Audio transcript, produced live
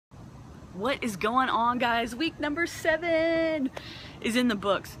What is going on, guys? Week number 7 is in the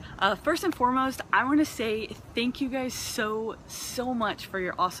books. First and foremost, I want to say thank you guys so much for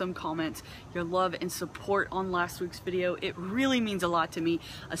your awesome comments, your love and support on last week's video. It really means a lot to me,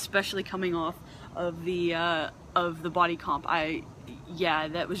 especially coming off of the body comp. Yeah,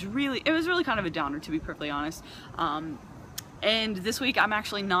 it was really kind of a downer, to be perfectly honest. And this week I'm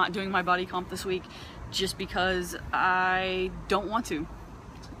actually not doing my body comp this week just because I don't want to.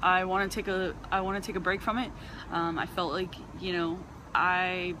 I want to take a break from it. I felt like, you know,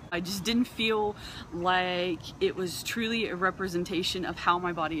 I just didn't feel like it was truly a representation of how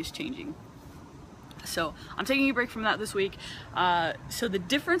my body is changing. So I'm taking a break from that this week. So the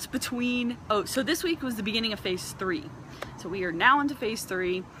difference between, so this week was the beginning of phase 3. So we are now into phase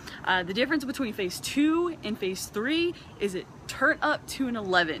 3. The difference between phase 2 and phase 3 is it turned up to an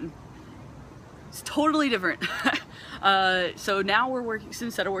 11. It's totally different. So now we're working, so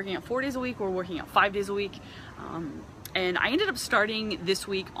instead of working out 4 days a week, we're working out 5 days a week. And I ended up starting this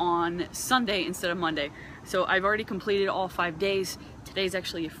week on Sunday instead of Monday. So I've already completed all 5 days. Today's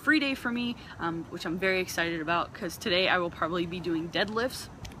actually a free day for me, which I'm very excited about because today I will probably be doing deadlifts.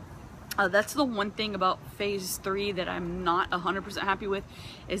 That's the one thing about phase 3 that I'm not 100% happy with,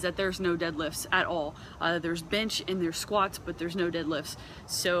 is that there's no deadlifts at all. There's bench and there's squats, but there's no deadlifts.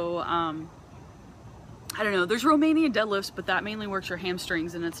 So I don't know, there's Romanian deadlifts, but that mainly works your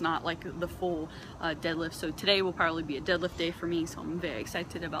hamstrings and it's not like the full deadlift. So today will probably be a deadlift day for me, so I'm very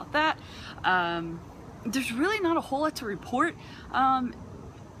excited about that. There's really not a whole lot to report.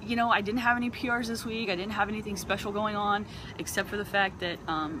 You know, I didn't have any PRs this week. I didn't have anything special going on, except for the fact that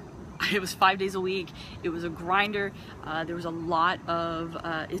it was 5 days a week. It was a grinder. There was a lot of,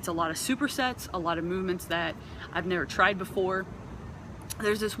 it's a lot of supersets, a lot of movements that I've never tried before.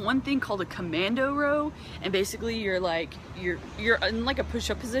 There's this one thing called a commando row, and basically you're in like a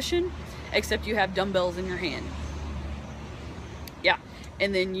push-up position, except you have dumbbells in your hand. Yeah,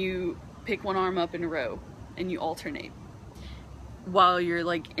 and then you pick one arm up in a row and you alternate while you're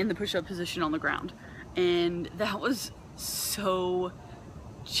like in the push-up position on the ground. And that was so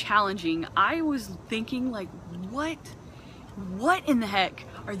challenging. I was thinking, like, what in the heck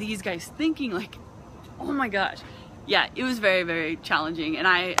are these guys thinking? Like, oh my gosh. Yeah, it was very challenging, and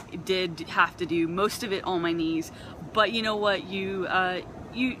I did have to do most of it on my knees. But you know what? You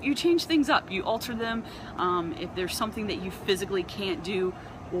change things up. You alter them. If there's something that you physically can't do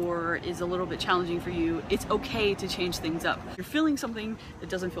or is a little bit challenging for you, it's okay to change things up. If you're feeling something that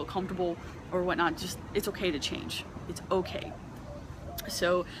doesn't feel comfortable or whatnot, just, it's okay to change. It's okay.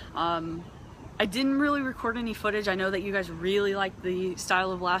 So I didn't really record any footage. I know that you guys really liked the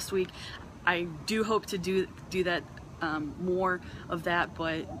style of last week. I do hope to do that, more of that,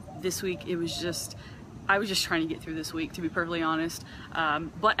 but this week it was just, I was just trying to get through this week, to be perfectly honest.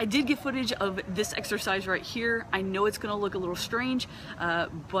 But I did get footage of this exercise right here. I know it's gonna look a little strange,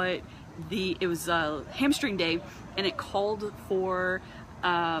 but it was hamstring day, and it called for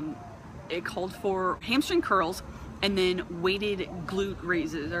hamstring curls and then weighted glute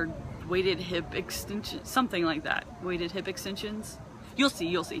raises, or weighted hip extension, something like that. Weighted hip extensions. You'll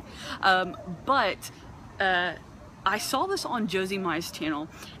see. But I saw this on Josie Mai's channel,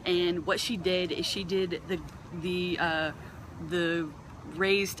 and what she did is she did the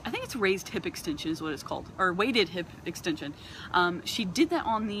raised, I think it's raised hip extension is what it's called, or weighted hip extension. She did that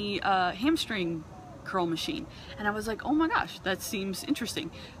on the hamstring curl machine, and I was like, oh my gosh, that seems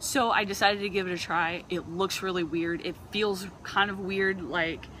interesting. So I decided to give it a try. It looks really weird. It feels kind of weird,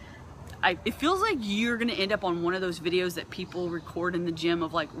 like it feels like you're gonna end up on one of those videos that people record in the gym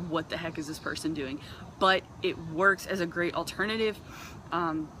of like, what the heck is this person doing? But it works as a great alternative,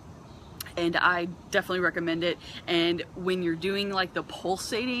 and I definitely recommend it. And when you're doing like the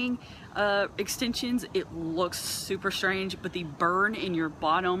pulsating extensions, it looks super strange, but the burn in your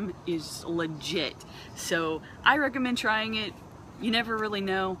bottom is legit. So I recommend trying it. You never really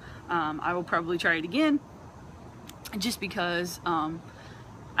know. I will probably try it again, just because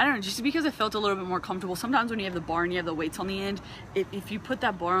I don't know, just because it felt a little bit more comfortable. Sometimes when you have the bar and you have the weights on the end, if you put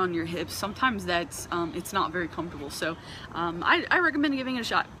that bar on your hips, sometimes that's it's not very comfortable. So I recommend giving it a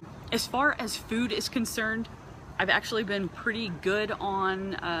shot. As far as food is concerned, I've actually been pretty good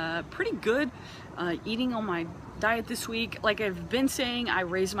on eating on my diet this week. Like I've been saying, I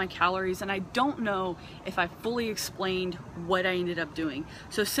raised my calories, and I don't know if I fully explained what I ended up doing.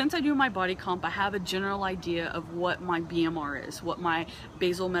 So since I do my body comp, I have a general idea of what my BMR is, what my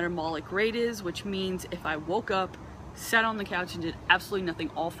basal metabolic rate is, which means if I woke up, sat on the couch and did absolutely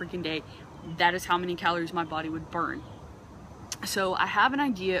nothing all freaking day, that is how many calories my body would burn. So I have an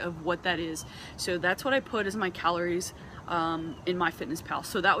idea of what that is. So that's what I put as my calories in MyFitnessPal.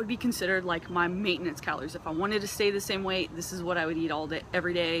 So that would be considered like my maintenance calories. If I wanted to stay the same weight, this is what I would eat all day,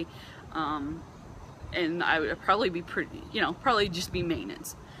 every day. And I would probably be pretty, you know, probably just be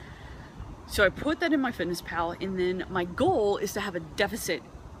maintenance. So I put that in MyFitnessPal, and then my goal is to have a deficit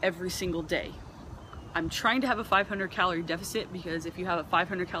every single day. I'm trying to have a 500 calorie deficit, because if you have a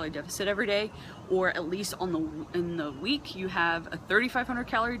 500 calorie deficit every day, or at least in the week you have a 3,500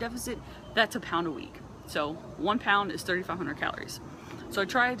 calorie deficit, that's a pound a week. So 1 pound is 3,500 calories. So I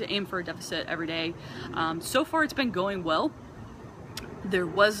try to aim for a deficit every day. So far it's been going well. There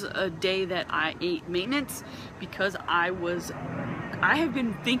was a day that I ate maintenance because I have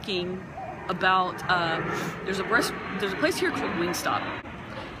been thinking about, there's a place here called Wingstop.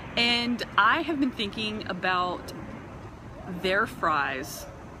 And I have been thinking about their fries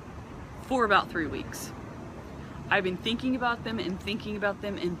for about 3 weeks. I've been thinking about them and thinking about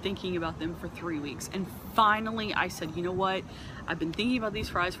them and thinking about them for 3 weeks. And finally I said, you know what? I've been thinking about these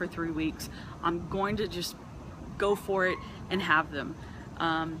fries for 3 weeks. I'm going to just go for it and have them.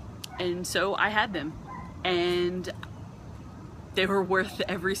 And so I had them, and they were worth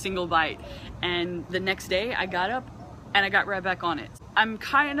every single bite. And the next day I got up and I got right back on it. I'm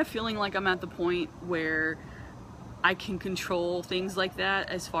kind of feeling like I'm at the point where I can control things like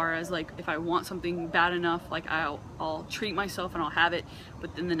that, as far as like if I want something bad enough, like I'll treat myself and I'll have it,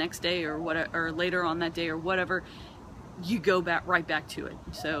 but then the next day or whatever, or later on that day or whatever, you go right back to it.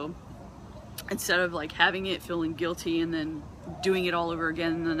 So instead of like having it, feeling guilty, and then doing it all over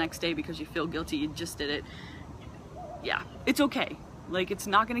again the next day because you feel guilty you just did it, yeah, it's okay. Like, it's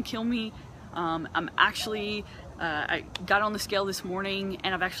not gonna kill me. I'm actually, I got on the scale this morning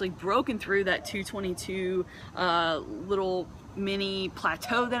and I've actually broken through that 222 little mini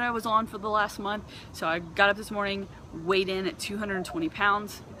plateau that I was on for the last month. So I got up this morning, weighed in at 220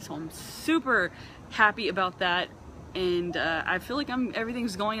 pounds. So I'm super happy about that. And I feel like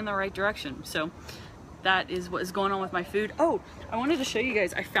everything's going in the right direction. So that is what is going on with my food. Oh, I wanted to show you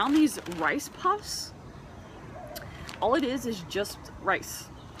guys, I found these rice puffs. All it is just rice,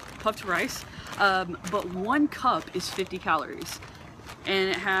 puffed rice, but 1 cup is 50 calories. And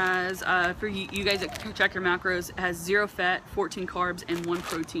it has, for you guys that check your macros, it has 0 fat, 14 carbs, and 1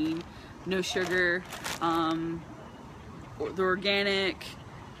 protein, no sugar, the organic,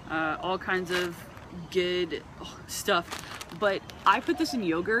 all kinds of good stuff. But I put this in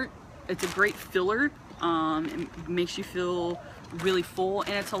yogurt. It's a great filler. It makes you feel really full,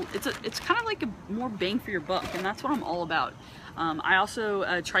 and it's kind of like a more bang for your buck, and that's what I'm all about. I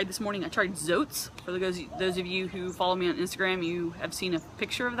also tried this morning, I tried Zoats. For those of you who follow me on Instagram, you have seen a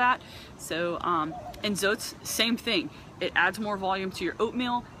picture of that. So and Zoats, same thing. It adds more volume to your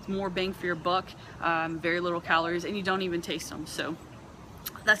oatmeal. It's more bang for your buck, very little calories, and you don't even taste them. So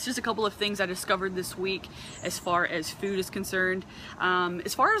that's just a couple of things I discovered this week as far as food is concerned.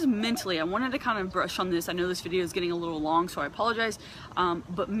 As far as mentally, I wanted to kind of brush on this. I know this video is getting a little long, so I apologize.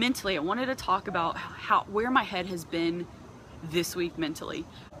 But mentally, I wanted to talk about where my head has been this week mentally.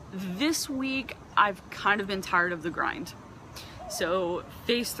 This week, I've kind of been tired of the grind. So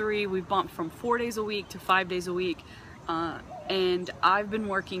phase 3, we've bumped from 4 days a week to 5 days a week. And I've been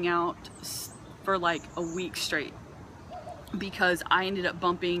working out for like a week straight, because I ended up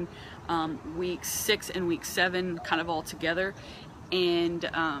bumping week 6 and week 7 kind of all together. And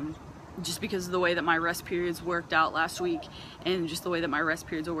just because of the way that my rest periods worked out last week, and just the way that my rest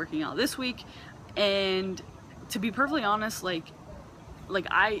periods are working out this week. And to be perfectly honest, okay,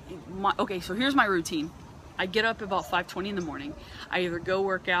 so here's my routine. I get up about 5:20 in the morning. I either go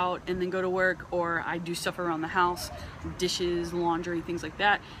work out and then go to work, or I do stuff around the house, dishes, laundry, things like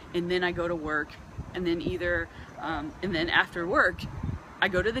that, and then I go to work. And then and then after work, I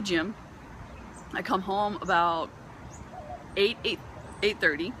go to the gym. I come home about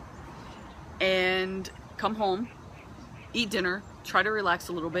 8:30, and come home, eat dinner, try to relax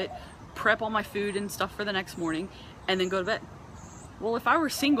a little bit, prep all my food and stuff for the next morning, and then go to bed. Well, if I were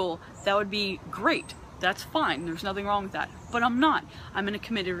single, that would be great. That's fine. There's nothing wrong with that. But I'm not. I'm in a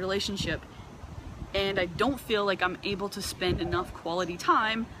committed relationship, and I don't feel like I'm able to spend enough quality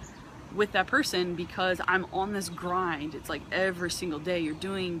time with that person, because I'm on this grind. It's like every single day you're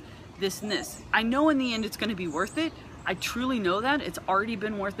doing this and this. I know in the end it's going to be worth it. I truly know that. It's already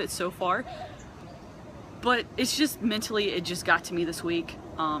been worth it so far. But it's just mentally, it just got to me this week.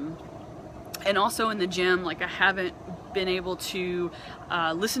 And also in the gym, like, I haven't been able to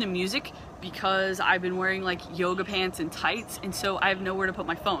listen to music, because I've been wearing like yoga pants and tights, and so I have nowhere to put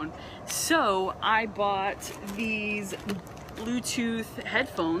my phone. So I bought these Bluetooth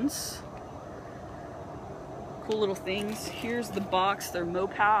headphones. Cool little things. Here's the box. They're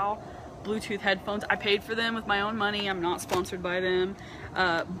Mopal. Bluetooth headphones. I paid for them with my own money. I'm not sponsored by them,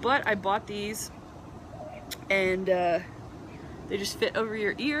 but I bought these, and they just fit over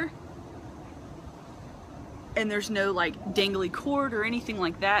your ear, and there's no like dangly cord or anything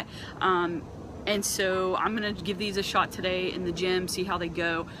like that. And so I'm gonna give these a shot today in the gym, see how they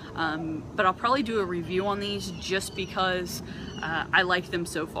go. But I'll probably do a review on these just because I like them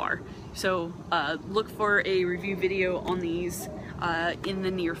so far. So look for a review video on these in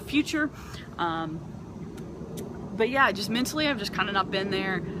the near future. But yeah, just mentally I've just kind of not been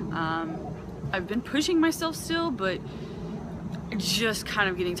there. I've been pushing myself still, but just kind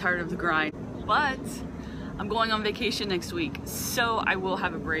of getting tired of the grind. But I'm going on vacation next week, so I will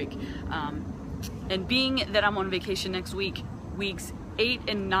have a break. And being that I'm on vacation next week, weeks 8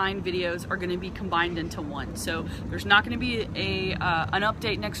 and 9 videos are going to be combined into one. So there's not going to be an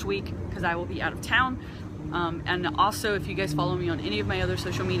update next week because I will be out of town. And also, if you guys follow me on any of my other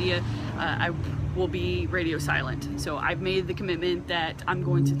social media, I will be radio silent. So I've made the commitment that I'm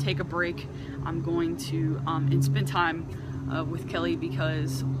going to take a break. I'm going to and spend time with Kelly,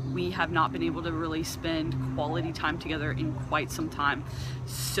 because we have not been able to really spend quality time together in quite some time.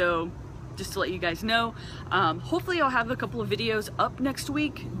 So just to let you guys know, hopefully I'll have a couple of videos up next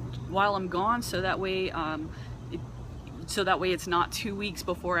week while I'm gone, so that way it's not 2 weeks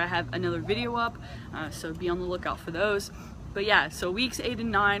before I have another video up. So be on the lookout for those. But yeah, so weeks 8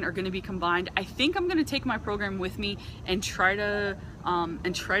 and 9 are going to be combined. I think I'm going to take my program with me and try to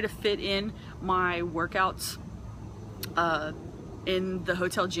fit in my workouts in the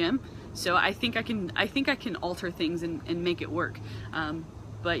hotel gym. So I think I can alter things and make it work.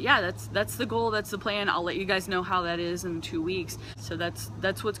 But yeah, that's the goal, that's the plan. I'll let you guys know how that is in 2 weeks. So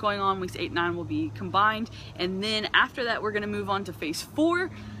that's what's going on. Weeks 8 and 9 will be combined, and then after that we're gonna move on to phase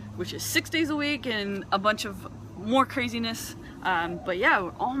 4, which is 6 days a week and a bunch of more craziness. But yeah,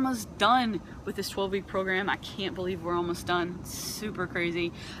 we're almost done with this 12-week program. I can't believe we're almost done. It's super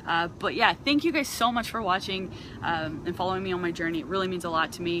crazy. But yeah, thank you guys so much for watching and following me on my journey. It really means a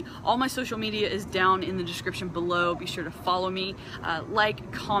lot to me. All my social media is down in the description below. Be sure to follow me,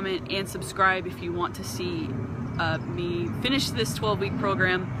 like, comment, and subscribe if you want to see me finish this 12-week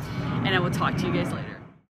program. And I will talk to you guys later.